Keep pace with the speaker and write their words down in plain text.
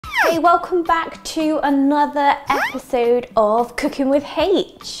Hey, welcome back to another episode of Cooking with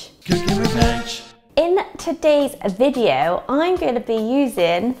H. Cooking with H. In today's video, I'm going to be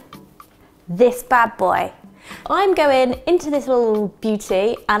using this bad boy. I'm going into this little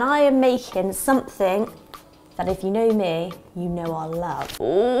beauty and I am making something that, if you know me, you know I love.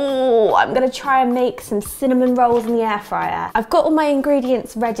 Oh, I'm going to try and make some cinnamon rolls in the air fryer. I've got all my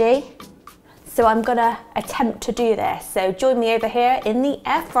ingredients ready, so I'm gonna attempt to do this. So join me over here in the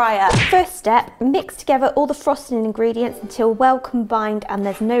air fryer. First step, mix together all the frosting ingredients until well combined and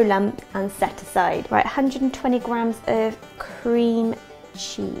there's no lumps, and set aside. Right, 120 grams of cream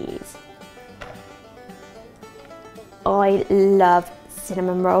cheese. I love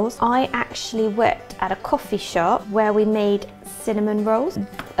cinnamon rolls. I actually worked at a coffee shop where we made cinnamon rolls.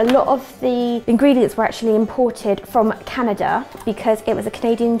 A lot of the ingredients were actually imported from Canada because it was a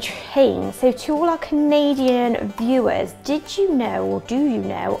Canadian chain. So to all our Canadian viewers, did you know, or do you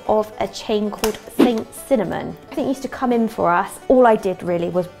know, of a chain called Saint Cinnamon? I think it used to come in for us. All I did really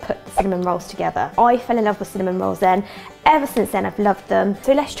was put the cinnamon rolls together. I fell in love with cinnamon rolls then. Ever since then I've loved them.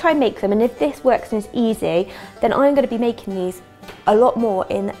 So let's try and make them, and if this works and is easy, then I'm going to be making these a lot more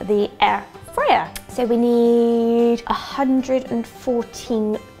in the air fryer. So we need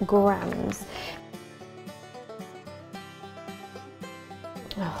 114 grams.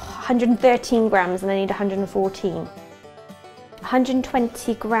 113 grams, and I need 114.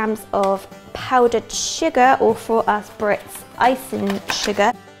 120 grams of powdered sugar, or for us Brits, icing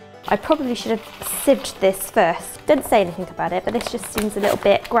sugar. I probably should have sieved this first. Didn't say anything about it, but this just seems a little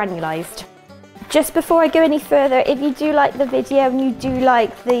bit granulized. Just before I go any further, if you do like the video and you do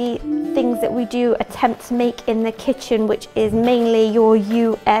like the things that we do attempt to make in the kitchen, which is mainly your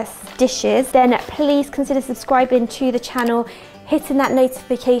US dishes, then please consider subscribing to the channel, hitting that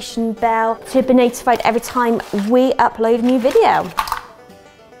notification bell to be notified every time we upload a new video.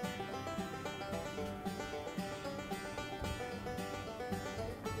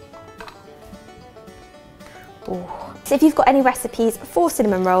 Ooh. So if you've got any recipes for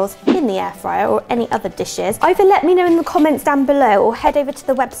cinnamon rolls in the air fryer or any other dishes, either let me know in the comments down below or head over to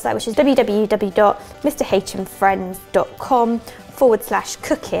the website, which is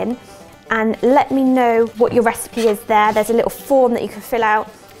www.mrhmfriends.com/cooking, and let me know what your recipe is there. There's a little form that you can fill out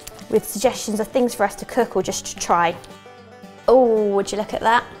with suggestions of things for us to cook or just to try. Oh, would you look at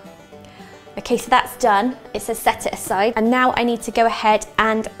that? Okay, so that's done. It says set it aside. And now I need to go ahead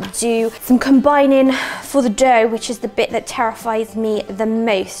and do some combining for the dough, which is the bit that terrifies me the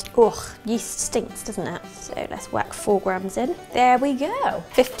most. Ugh, yeast stinks, doesn't it? So let's whack 4 grams in. There we go.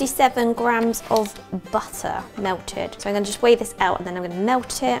 57 grams of butter melted. So I'm gonna just weigh this out and then I'm gonna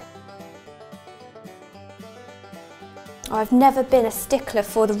melt it. I've never been a stickler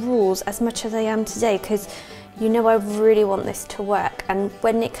for the rules as much as I am today, because you know I really want this to work, and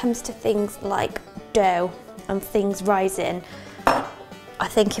when it comes to things like dough and things rising, I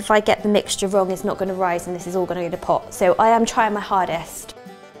think if I get the mixture wrong, it's not going to rise and this is all going to go to pot. So I am trying my hardest.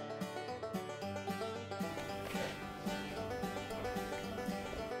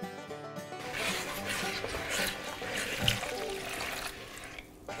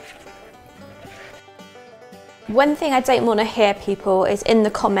 One thing I don't want to hear, people, is in the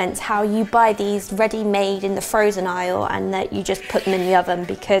comments how you buy these ready-made in the frozen aisle and that you just put them in the oven,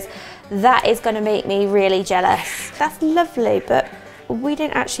 because that is going to make me really jealous. That's lovely, but we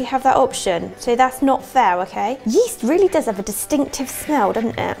don't actually have that option, so that's not fair, okay? Yeast really does have a distinctive smell,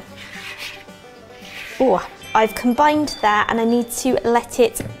 doesn't it? Oh, I've combined that and I need to let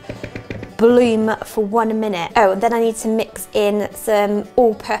it bloom for 1 minute. Oh, and then I need to mix in some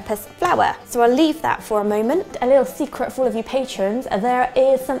all-purpose flour. So I'll leave that for a moment. A little secret for all of you patrons, there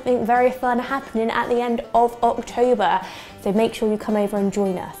is something very fun happening at the end of October, so make sure you come over and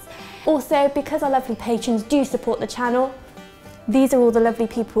join us. Also, because our lovely patrons do support the channel, these are all the lovely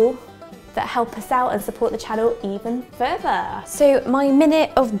people that help us out and support the channel even further. So my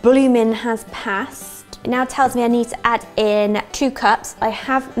minute of blooming has passed. It now tells me I need to add in 2 cups. I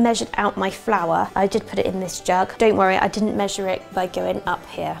have measured out my flour. I did put it in this jug. Don't worry, I didn't measure it by going up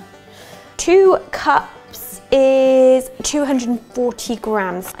here. 2 cups is 240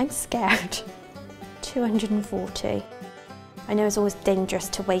 grams. I'm scared. 240. I know it's always dangerous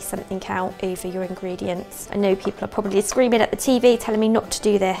to weigh something out over your ingredients. I know people are probably screaming at the TV telling me not to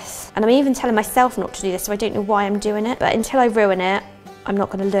do this. And I'm even telling myself not to do this, so I don't know why I'm doing it. But until I ruin it, I'm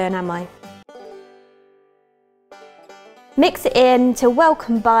not going to learn, am I? Mix it in till well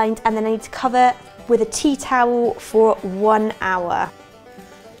combined, and then I need to cover with a tea towel for 1 hour.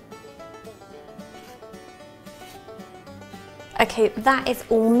 Okay, that is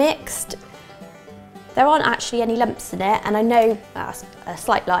all mixed. There aren't actually any lumps in it, and I know that's a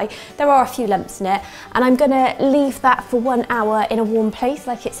slight lie, there are a few lumps in it, and I'm gonna leave that for 1 hour in a warm place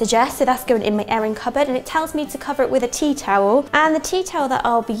like it suggests. So that's going in my airing cupboard, and it tells me to cover it with a tea towel, and the tea towel that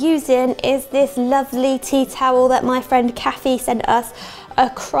I'll be using is this lovely tea towel that my friend Kathy sent us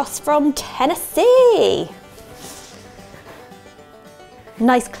across from Tennessee.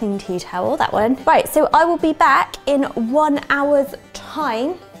 Nice clean tea towel, that one. Right, so I will be back in 1 hour's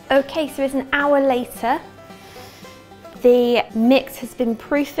time. Okay, so it's an hour later. The mix has been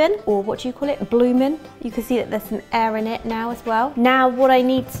proofing, or what do you call it, blooming. You can see that there's some air in it now as well. Now what I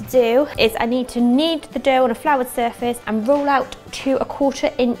need to do is I need to knead the dough on a floured surface and roll out to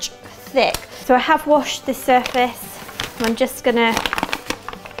 1/4 inch thick. So I have washed this surface, and I'm just gonna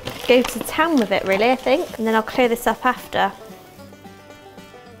go to town with it really, I think, and then I'll clear this up after.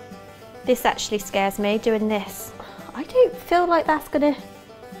 This actually scares me, doing this. I don't feel like that's gonna...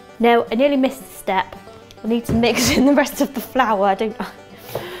 No, I nearly missed a step. I need to mix in the rest of the flour.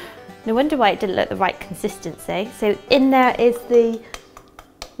 No wonder why it didn't look the right consistency. So in there is the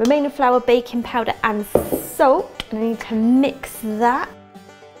remaining flour, baking powder and salt. And I need to mix that.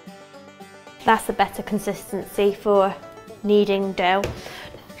 That's a better consistency for kneading dough.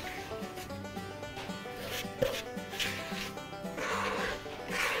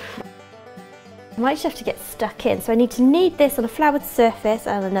 I might just have to get stuck in. So I need to knead this on a floured surface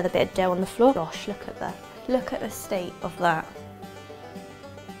and another bit of dough on the floor. Gosh, look at the state of that.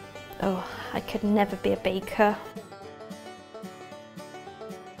 Oh, I could never be a baker.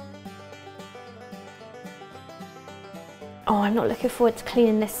 Oh, I'm not looking forward to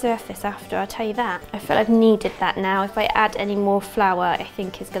cleaning this surface after, I'll tell you that. I feel I've kneaded that now. If I add any more flour, I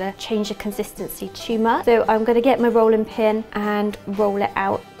think it's gonna change the consistency too much. So I'm gonna get my rolling pin and roll it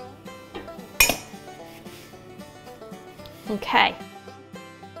out. Okay.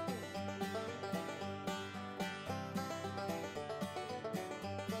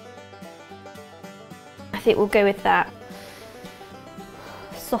 I think we'll go with that.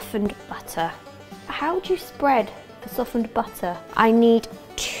 Softened butter. How do you spread the softened butter? I need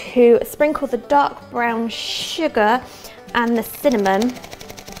to sprinkle the dark brown sugar and the cinnamon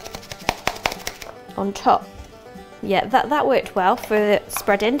on top. Yeah, that worked well for the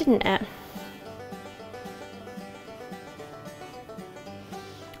spreading, didn't it?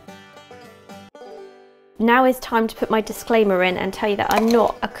 Now is time to put my disclaimer in and tell you that I'm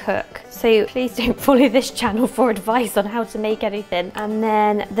not a cook. So please don't follow this channel for advice on how to make anything. And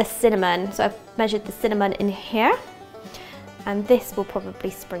then the cinnamon. So I've measured the cinnamon in here. And this will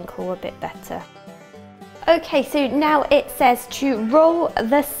probably sprinkle a bit better. Okay, so now it says to roll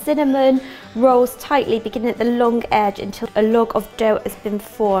the cinnamon rolls tightly, beginning at the long edge until a log of dough has been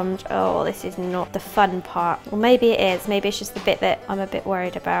formed. Oh, this is not the fun part. Or maybe it is. Maybe it's just the bit that I'm a bit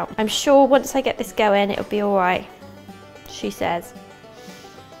worried about. I'm sure once I get this going, it'll be all right, she says.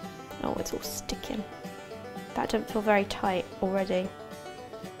 Oh, it's all sticking. That don't feel very tight already.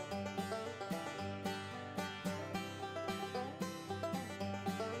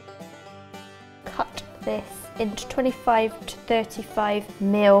 Cut this into 25 to 35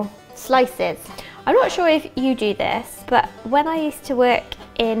 mil slices. I'm not sure if you do this, but when I used to work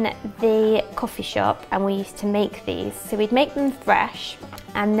in the coffee shop and we used to make these, so we'd make them fresh,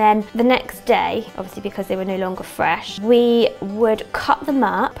 and then the next day, obviously because they were no longer fresh, we would cut them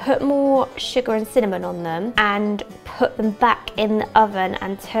up, put more sugar and cinnamon on them, and put them back in the oven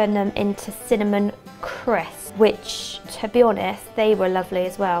and turn them into cinnamon crisps, which, to be honest, they were lovely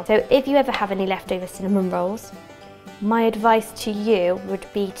as well. So if you ever have any leftover cinnamon rolls, my advice to you would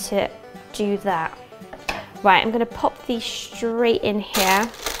be to do that. Right, I'm going to pop these straight in here.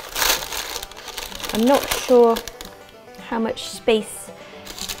 I'm not sure how much space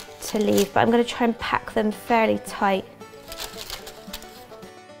to leave, but I'm going to try and pack them fairly tight.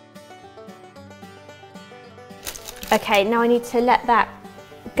 Okay, now I need to let that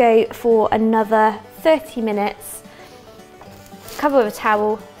go for another 30 minutes. Cover with a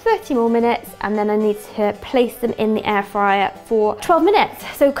towel, 30 more minutes, and then I need to place them in the air fryer for 12 minutes.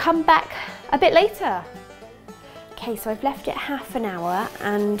 So come back a bit later. Okay, so I've left it half an hour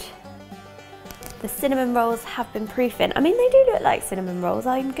and the cinnamon rolls have been proofing. I mean, they do look like cinnamon rolls.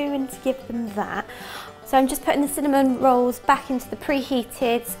 I'm going to give them that. So I'm just putting the cinnamon rolls back into the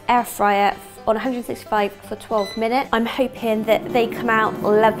preheated air fryer on 165 for 12 minutes. I'm hoping that they come out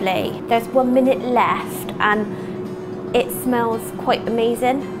lovely. There's 1 minute left and it smells quite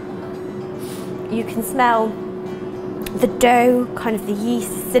amazing. You can smell the dough, kind of the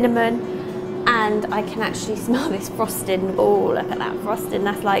yeast, cinnamon, and I can actually smell this frosting. Oh, look at that frosting,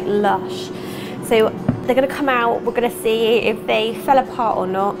 that's like lush. So They're gonna come out, we're gonna see if they fell apart or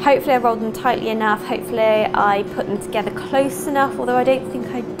not. Hopefully I rolled them tightly enough. Hopefully I put them together close enough, although I don't think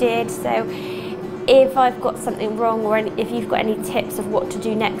I did. So if I've got something wrong or if you've got any tips of what to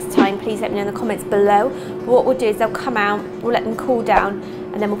do next time, please let me know in the comments below. But what we'll do is they'll come out, we'll let them cool down,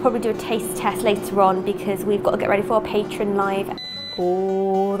 and then we'll probably do a taste test later on because we've got to get ready for our Patreon live.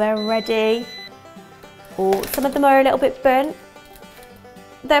 Oh, they're ready. Oh, some of them are a little bit burnt.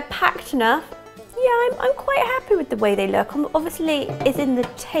 They're packed enough. Yeah, I'm quite happy with the way they look. Obviously, it's in the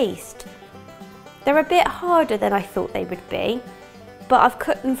taste. They're a bit harder than I thought they would be, but I've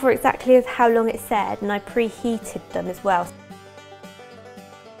cooked them for exactly how long it said, and I preheated them as well.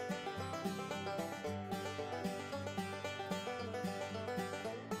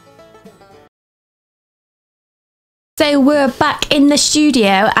 So we're back in the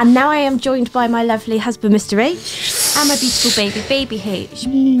studio, and now I am joined by my lovely husband, Mr. H, and my beautiful baby H.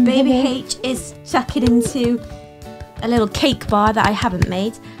 Baby H is tucking into a little cake bar that I haven't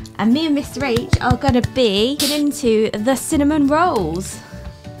made, and me and Mr. H are going to be getting into the cinnamon rolls.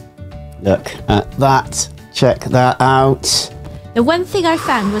 Look at that. Check that out. The one thing I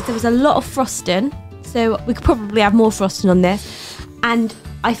found was there was a lot of frosting, so we could probably have more frosting on this, and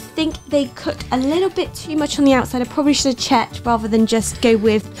I think they cooked a little bit too much on the outside. I probably should have checked rather than just go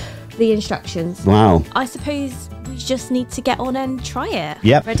with the instructions. Wow. I suppose we just need to get on and try it.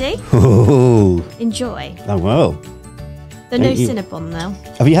 Yep. Ready? Ooh. Enjoy. Oh, wow. They're no Cinnabon though.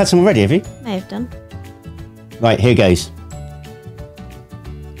 Have you had some already, have you? May have done. Right, here goes.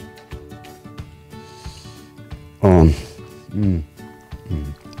 Oh.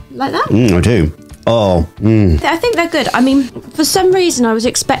 Like that? I do. Oh. I think they're good. I mean, for some reason I was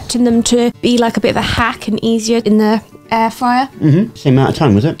expecting them to be like a bit of a hack and easier in the air fryer. Same amount of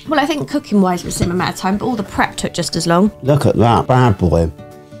time, was it? Well, I think cooking wise it was the same amount of time, but all the prep took just as long. Look at that bad boy.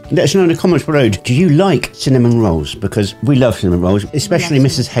 Let us know in the comments below, do you like cinnamon rolls? Because we love cinnamon rolls, especially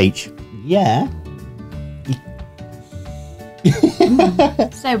Mrs. H. Yeah.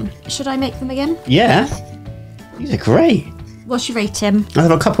 So, should I make them again? Yeah. These are great. What's your rating? I'll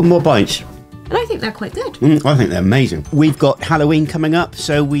have a couple more bites. And I think they're quite good. I think they're amazing. We've got Halloween coming up,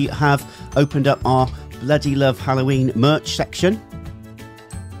 so we have opened up our Bloody Love Halloween merch section.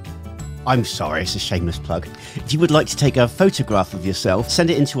 I'm sorry, it's a shameless plug. If you would like to take a photograph of yourself, send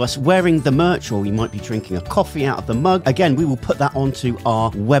it in to us wearing the merch, or you might be drinking a coffee out of the mug. Again, we will put that onto our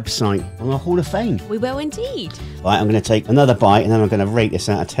website on our Hall of Fame. We will indeed. Right, I'm going to take another bite and then I'm going to rate this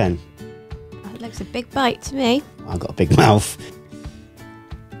out of 10. That looks a big bite to me. I've got a big mouth.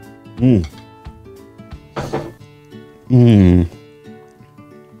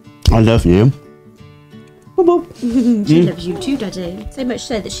 I love you. She loves you too, Daddy. So much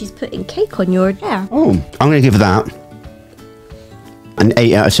so that she's putting cake on your hair. Oh, I'm going to give that an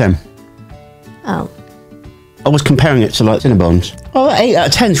 8 out of 10. Oh. I was comparing it to like Cinnabons. Oh, that 8 out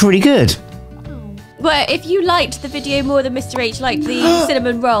of 10 is really good. Oh. Well, if you liked the video more than Mr. H liked the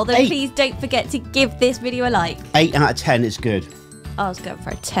cinnamon roll, then please don't forget to give this video a like. 8 out of 10 is good. I was going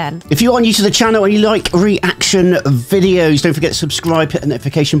for a 10. If you are new to the channel and you like reaction videos, don't forget to subscribe, hit the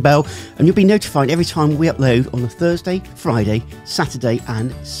notification bell, and you'll be notified every time we upload on a Thursday, Friday, Saturday,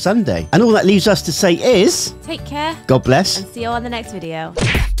 and Sunday. And all that leaves us to say is... Take care. God bless. And see you on the next video.